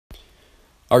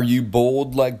Are you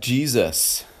bold like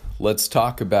Jesus? Let's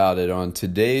talk about it on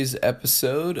today's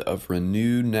episode of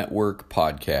Renew Network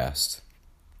Podcast.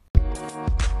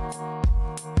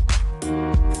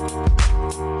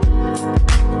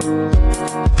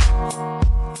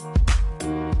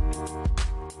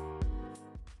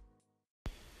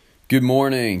 Good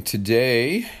morning.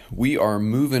 Today we are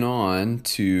moving on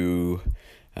to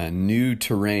a new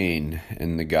terrain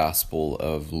in the Gospel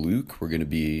of Luke. We're going to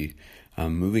be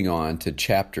moving on to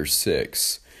chapter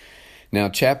 6. Now,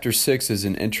 chapter 6 is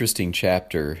an interesting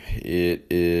chapter. It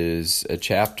is a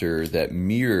chapter that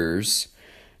mirrors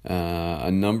a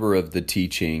number of the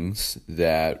teachings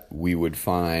that we would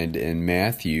find in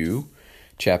Matthew,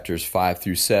 chapters 5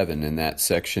 through 7. And that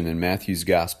section in Matthew's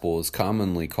Gospel is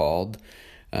commonly called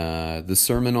the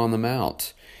Sermon on the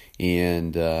Mount.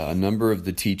 And a number of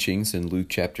the teachings in Luke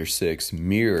chapter 6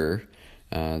 mirror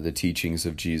the teachings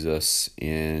of Jesus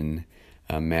in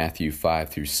Matthew 5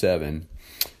 through 7.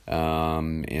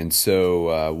 And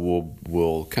so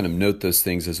we'll kind of note those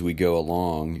things as we go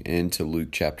along into Luke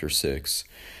chapter 6.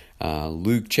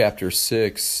 Luke chapter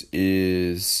 6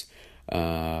 is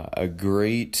a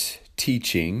great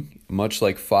teaching. Much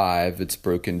like 5, it's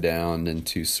broken down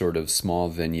into sort of small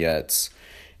vignettes,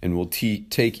 and we'll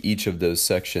take each of those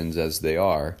sections as they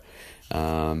are.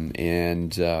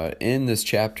 And in this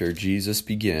chapter, Jesus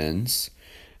begins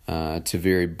to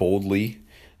very boldly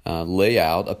lay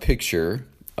out a picture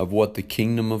of what the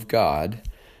kingdom of God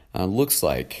looks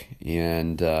like.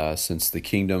 And since the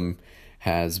kingdom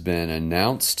has been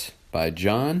announced by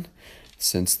John,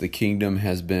 since the kingdom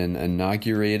has been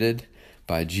inaugurated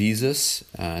by Jesus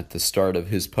at the start of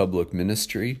his public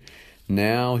ministry,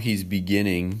 now he's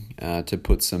beginning to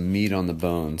put some meat on the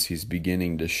bones. He's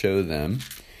beginning to show them,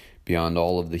 beyond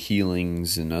all of the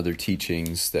healings and other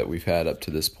teachings that we've had up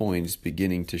to this point, he's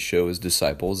beginning to show his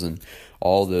disciples and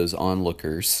all those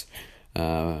onlookers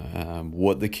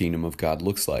what the kingdom of God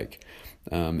looks like.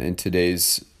 In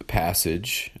today's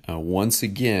passage, once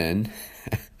again,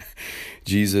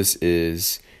 Jesus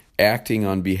is acting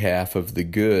on behalf of the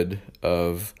good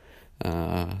of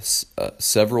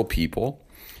several people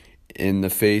in the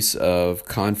face of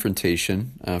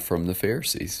confrontation from the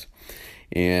Pharisees.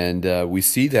 And we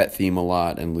see that theme a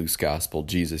lot in Luke's gospel,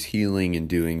 Jesus healing and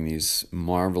doing these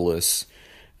marvelous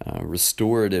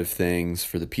restorative things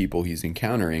for the people he's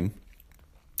encountering,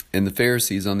 and the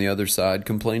Pharisees on the other side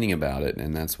complaining about it.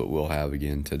 And that's what we'll have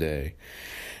again today.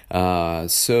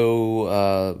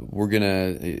 So we're going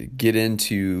to get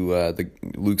into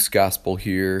Luke's gospel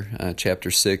here,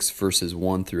 chapter 6, verses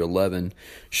 1 through 11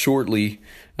 shortly.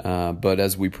 But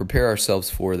as we prepare ourselves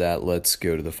for that, let's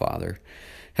go to the Father.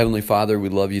 Heavenly Father, we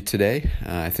love you today.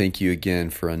 I thank you again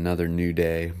for another new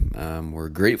day. We're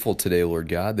grateful today, Lord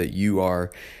God, that you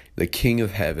are the King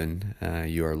of heaven.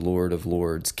 You are Lord of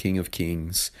lords, King of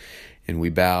kings, and we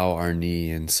bow our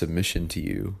knee in submission to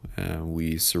you.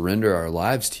 We surrender our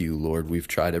lives to you, Lord. We've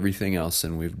tried everything else,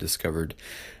 and we've discovered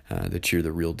that you're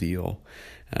the real deal.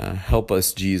 Help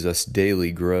us, Jesus,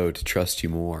 daily grow to trust you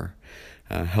more.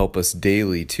 Help us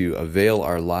daily to avail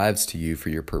our lives to you for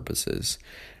your purposes.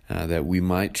 That we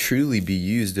might truly be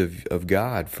used of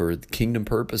God for kingdom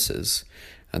purposes,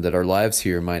 and that our lives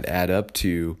here might add up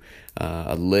to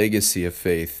a legacy of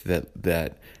faith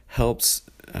that helps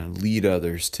lead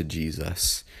others to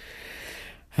Jesus.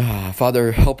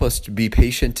 Father, help us to be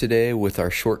patient today with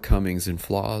our shortcomings and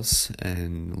flaws,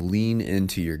 and lean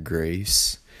into your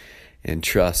grace and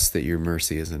trust that your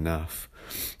mercy is enough.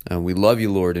 We love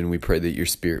you, Lord, and we pray that your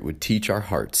Spirit would teach our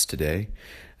hearts today.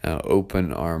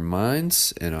 Open our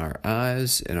minds and our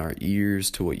eyes and our ears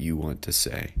to what you want to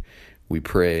say. We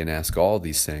pray and ask all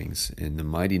these things in the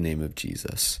mighty name of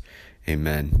Jesus.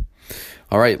 Amen.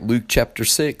 All right, Luke chapter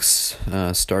 6,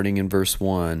 starting in verse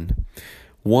 1.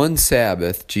 One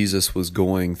Sabbath, Jesus was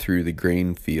going through the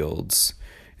grain fields,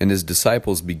 and his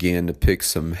disciples began to pick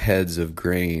some heads of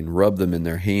grain, rub them in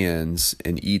their hands,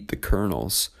 and eat the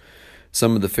kernels.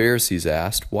 Some of the Pharisees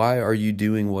asked, "Why are you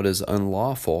doing what is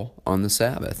unlawful on the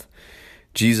Sabbath?"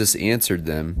 Jesus answered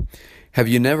them, "Have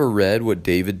you never read what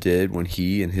David did when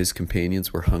he and his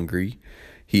companions were hungry?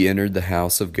 He entered the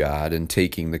house of God, and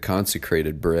taking the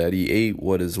consecrated bread, he ate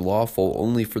what is lawful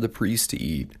only for the priest to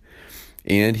eat.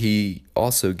 And he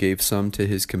also gave some to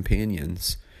his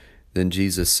companions." Then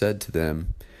Jesus said to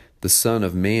them, "The Son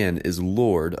of Man is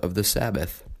Lord of the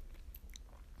Sabbath."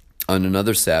 On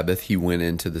another Sabbath, he went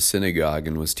into the synagogue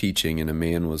and was teaching, and a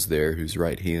man was there whose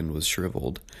right hand was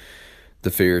shriveled.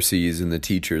 The Pharisees and the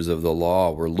teachers of the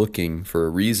law were looking for a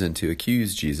reason to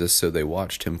accuse Jesus, so they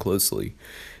watched him closely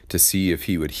to see if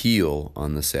he would heal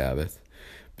on the Sabbath.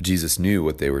 Jesus knew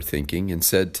what they were thinking and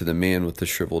said to the man with the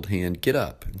shriveled hand, "Get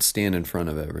up and stand in front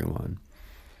of everyone."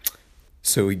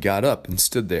 So he got up and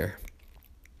stood there.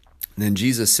 Then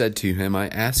Jesus said to him, I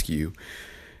ask you,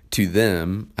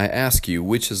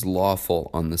 which is lawful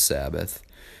on the Sabbath,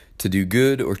 to do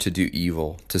good or to do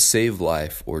evil, to save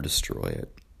life or destroy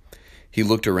it? He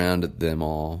looked around at them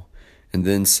all and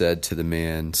then said to the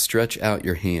man, "Stretch out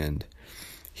your hand."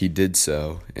 He did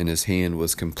so, and his hand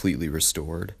was completely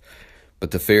restored.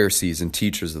 But the Pharisees and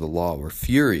teachers of the law were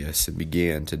furious and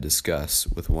began to discuss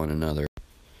with one another.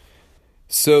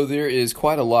 So there is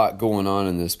quite a lot going on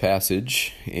in this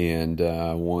passage, and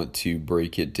I want to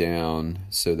break it down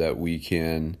so that we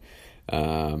can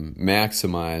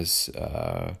maximize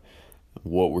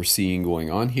what we're seeing going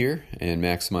on here and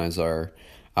maximize our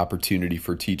opportunity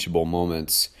for teachable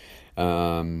moments.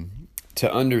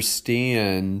 To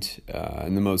understand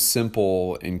in the most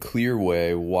simple and clear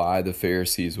way why the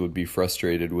Pharisees would be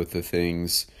frustrated with the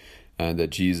things that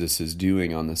Jesus is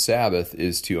doing on the Sabbath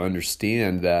is to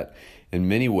understand that in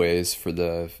many ways for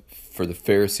the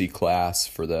Pharisee class,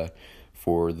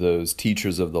 for those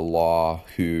teachers of the law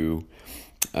who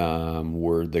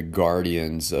were the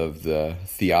guardians of the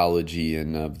theology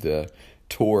and of the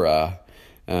Torah,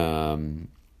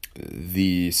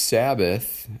 the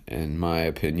Sabbath, in my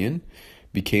opinion,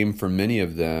 became for many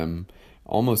of them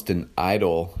almost an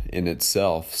idol in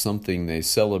itself, something they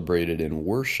celebrated and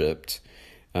worshipped,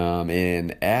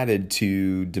 and added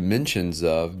to dimensions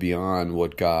of beyond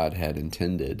what God had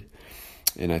intended.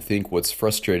 And I think what's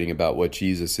frustrating about what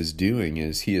Jesus is doing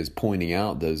is he is pointing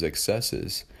out those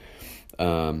excesses.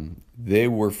 They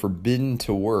were forbidden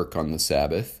to work on the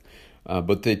Sabbath,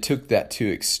 but they took that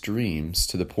to extremes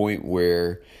to the point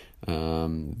where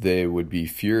they would be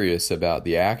furious about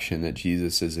the action that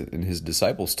Jesus and his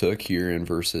disciples took here in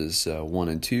verses 1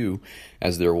 and 2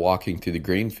 as they're walking through the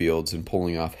grain fields and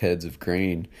pulling off heads of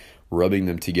grain, rubbing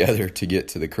them together to get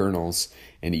to the kernels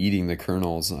and eating the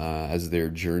kernels as they're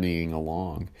journeying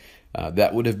along.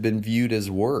 That would have been viewed as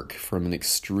work from an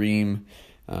extreme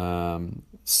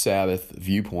Sabbath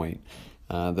viewpoint.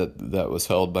 That was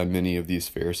held by many of these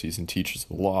Pharisees and teachers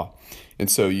of the law. And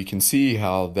so you can see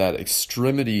how that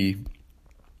extremity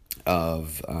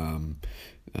of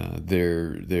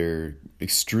their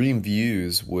extreme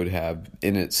views would have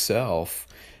in itself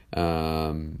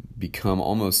become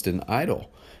almost an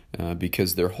idol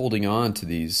because they're holding on to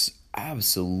these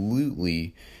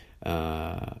absolutely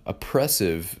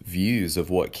oppressive views of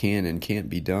what can and can't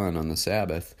be done on the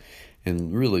Sabbath,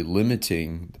 and really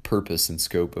limiting the purpose and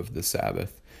scope of the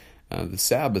Sabbath. The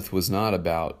Sabbath was not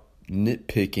about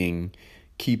nitpicking,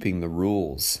 keeping the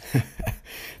rules.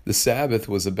 The Sabbath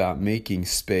was about making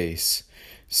space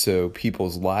so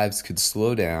people's lives could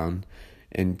slow down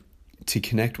and to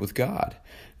connect with God.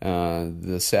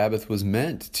 The Sabbath was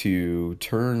meant to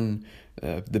turn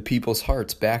the people's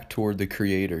hearts back toward the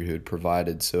Creator who had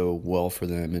provided so well for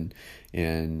them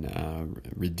and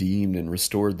redeemed and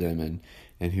restored them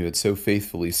and who had so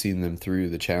faithfully seen them through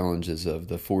the challenges of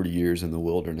the 40 years in the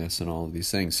wilderness and all of these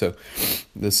things. So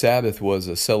the Sabbath was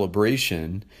a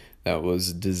celebration that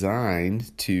was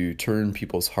designed to turn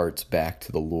people's hearts back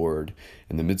to the Lord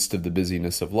in the midst of the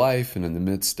busyness of life and in the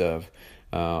midst of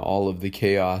all of the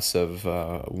chaos of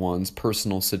one's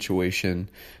personal situation.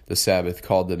 The Sabbath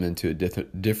called them into a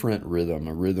different rhythm,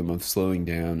 a rhythm of slowing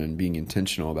down and being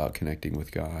intentional about connecting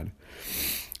with God.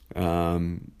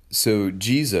 So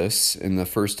Jesus, in the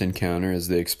first encounter, as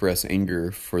they express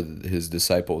anger for his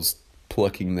disciples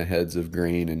plucking the heads of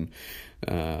grain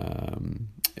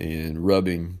and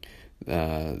rubbing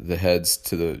the heads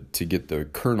to get the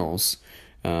kernels,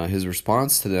 his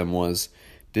response to them was,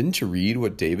 "Didn't you read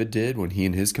what David did when he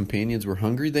and his companions were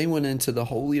hungry? They went into the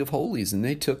Holy of Holies and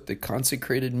they took the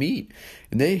consecrated meat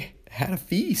and they had a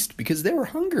feast because they were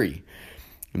hungry.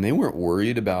 And they weren't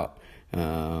worried about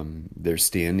their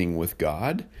standing with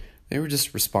God. They were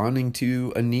just responding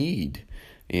to a need."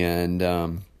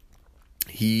 And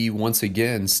he once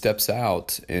again steps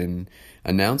out and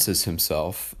announces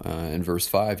himself. In verse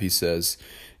 5, he says,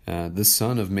 "The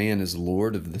Son of Man is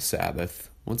Lord of the Sabbath."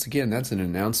 Once again, that's an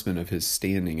announcement of his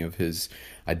standing, of his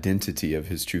identity, of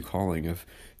his true calling, of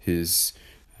his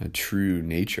true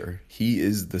nature. He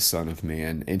is the Son of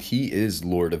Man, and he is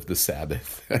Lord of the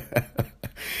Sabbath.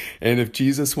 And if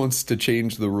Jesus wants to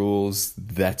change the rules,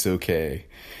 that's okay.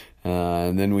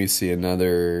 And then we see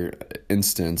another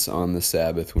instance on the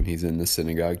Sabbath when he's in the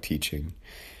synagogue teaching.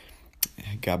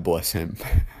 God bless him.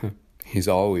 He's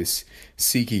always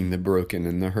seeking the broken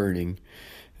and the hurting,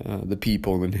 the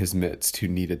people in his midst who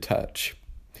need a touch.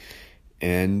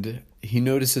 And he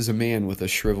notices a man with a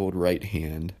shriveled right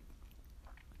hand.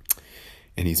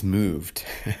 and he's moved.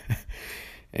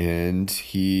 And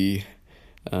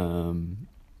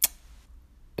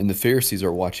and the Pharisees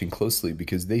are watching closely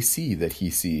because they see that he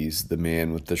sees the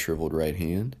man with the shriveled right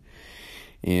hand.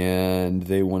 And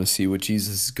they want to see what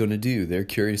Jesus is going to do. They're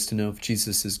curious to know if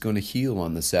Jesus is going to heal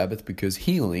on the Sabbath, because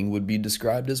healing would be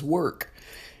described as work.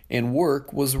 And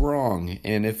work was wrong.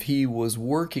 And if he was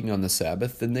working on the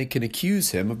Sabbath, then they can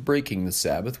accuse him of breaking the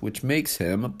Sabbath, which makes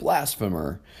him a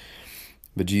blasphemer.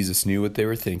 But Jesus knew what they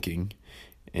were thinking.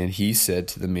 And he said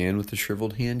to the man with the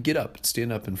shriveled hand, "Get up,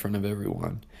 stand up in front of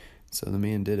everyone." So the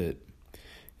man did it.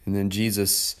 And then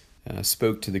Jesus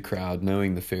spoke to the crowd,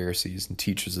 knowing the Pharisees and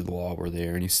teachers of the law were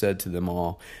there. And he said to them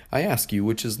all, "I ask you,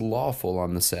 which is lawful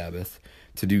on the Sabbath,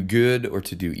 to do good or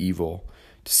to do evil,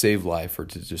 to save life or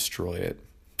to destroy it?"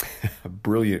 A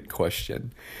brilliant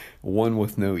question, one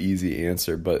with no easy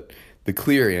answer, but the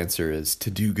clear answer is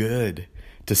to do good,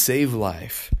 to save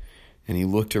life. And he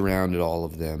looked around at all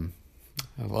of them.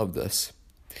 I love this.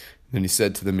 Then he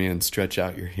said to the man, "Stretch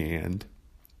out your hand."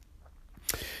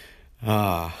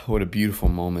 What a beautiful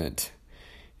moment.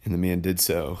 And the man did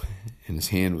so, and his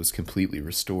hand was completely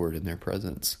restored in their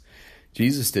presence.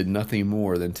 Jesus did nothing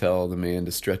more than tell the man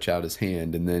to stretch out his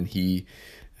hand, and then he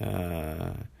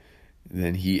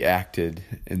acted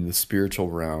in the spiritual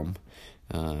realm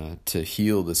to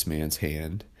heal this man's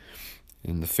hand.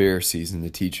 And the Pharisees and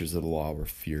the teachers of the law were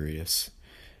furious.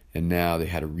 And now they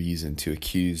had a reason to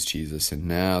accuse Jesus. And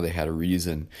now they had a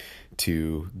reason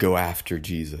to go after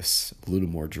Jesus a little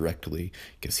more directly,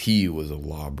 because he was a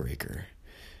lawbreaker.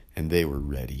 And they were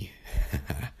ready.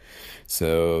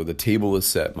 So the table is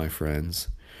set, my friends.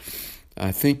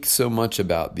 I think so much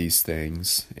about these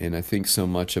things, and I think so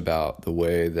much about the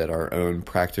way that our own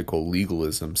practical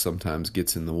legalism sometimes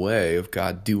gets in the way of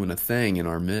God doing a thing in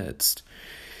our midst.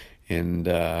 And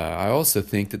I also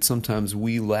think that sometimes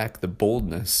we lack the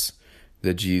boldness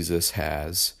that Jesus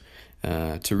has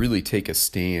to really take a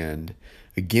stand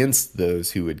against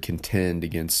those who would contend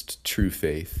against true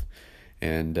faith.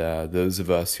 And those of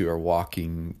us who are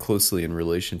walking closely in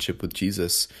relationship with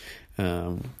Jesus,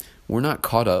 we're not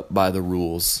caught up by the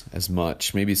rules as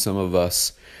much. Maybe some of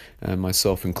us,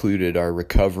 myself included, are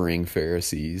recovering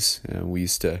Pharisees. We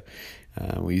used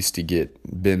to get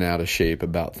bent out of shape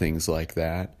about things like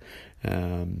that.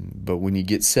 But when you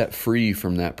get set free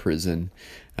from that prison,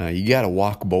 you got to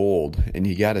walk bold, and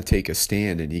you got to take a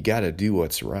stand, and you got to do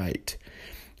what's right.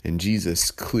 And Jesus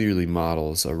clearly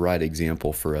models a right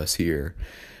example for us here.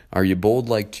 Are you bold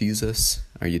like Jesus?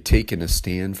 Are you taking a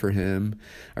stand for him?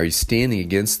 Are you standing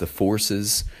against the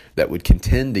forces that would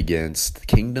contend against the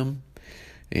kingdom?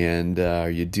 And are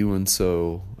you doing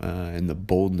so in the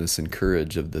boldness and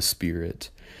courage of the Spirit?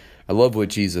 I love what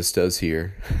Jesus does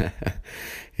here.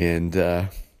 And I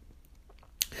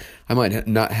might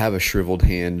not have a shriveled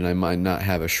hand, and I might not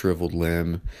have a shriveled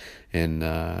limb, and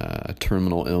a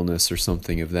terminal illness or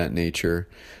something of that nature.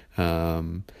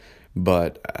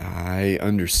 But I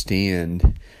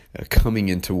understand coming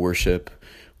into worship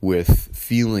with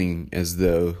feeling as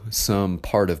though some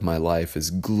part of my life is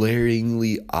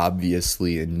glaringly,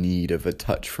 obviously in need of a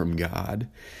touch from God,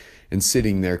 and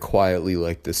sitting there quietly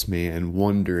like this man,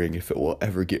 wondering if it will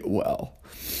ever get well.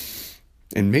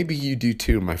 And maybe you do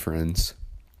too, my friends.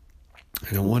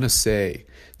 And I want to say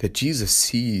that Jesus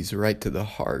sees right to the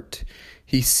heart.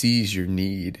 He sees your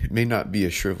need. It may not be a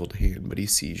shriveled hand, but he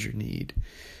sees your need.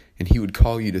 And he would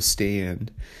call you to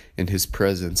stand in his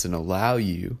presence and allow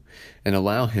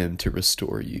him to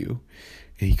restore you.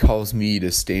 And he calls me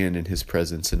to stand in his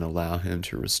presence and allow him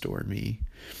to restore me.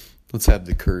 Let's have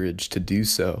the courage to do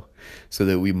so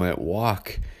that we might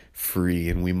walk free,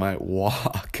 and we might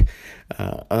walk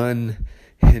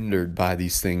unhindered by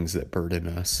these things that burden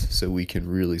us, so we can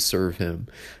really serve him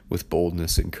with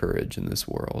boldness and courage in this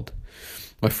world.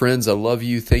 My friends, I love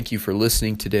you. Thank you for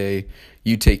listening today.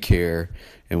 You take care,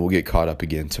 and we'll get caught up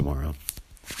again tomorrow.